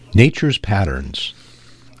Nature's Patterns.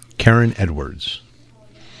 Karen Edwards.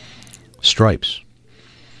 Stripes.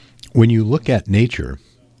 When you look at nature,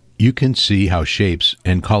 you can see how shapes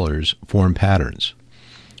and colors form patterns.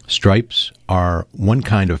 Stripes are one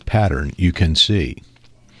kind of pattern you can see.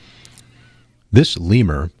 This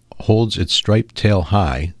lemur holds its striped tail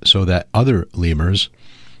high so that other lemurs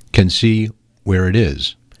can see where it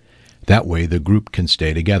is. That way the group can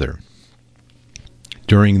stay together.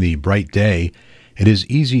 During the bright day, it is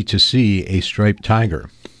easy to see a striped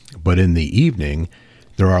tiger, but in the evening,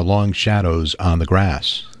 there are long shadows on the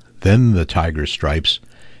grass. Then the tiger's stripes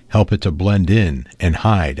help it to blend in and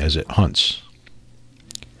hide as it hunts.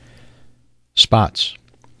 Spots.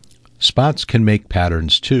 Spots can make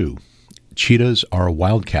patterns too. Cheetahs are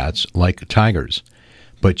wildcats like tigers,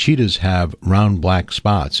 but cheetahs have round black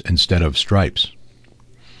spots instead of stripes.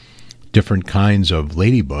 Different kinds of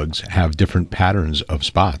ladybugs have different patterns of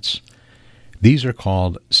spots. These are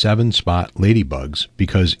called 7-spot ladybugs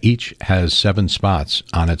because each has 7 spots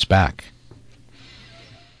on its back.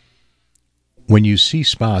 When you see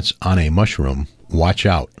spots on a mushroom, watch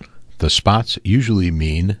out. The spots usually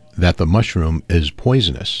mean that the mushroom is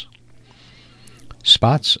poisonous.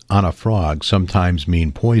 Spots on a frog sometimes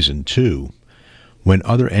mean poison too. When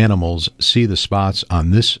other animals see the spots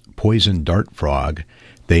on this poison dart frog,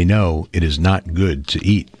 they know it is not good to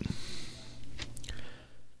eat.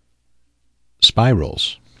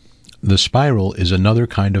 Spirals. The spiral is another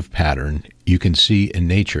kind of pattern you can see in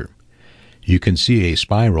nature. You can see a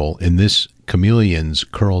spiral in this chameleon's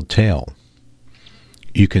curled tail.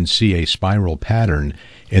 You can see a spiral pattern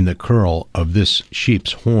in the curl of this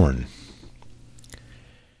sheep's horn.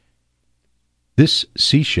 This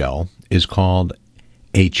seashell is called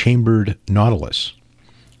a chambered nautilus.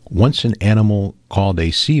 Once an animal called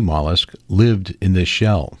a sea mollusk lived in this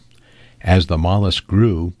shell. As the mollusk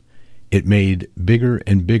grew, it made bigger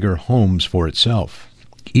and bigger homes for itself.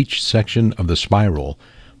 Each section of the spiral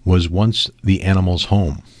was once the animal's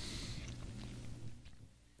home.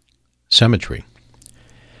 Symmetry.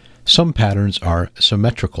 Some patterns are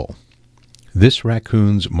symmetrical. This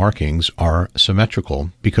raccoon's markings are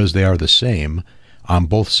symmetrical because they are the same on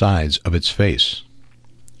both sides of its face.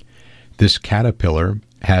 This caterpillar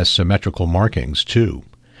has symmetrical markings too.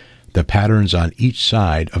 The patterns on each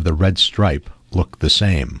side of the red stripe look the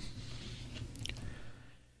same.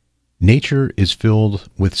 Nature is filled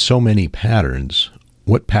with so many patterns.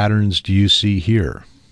 What patterns do you see here?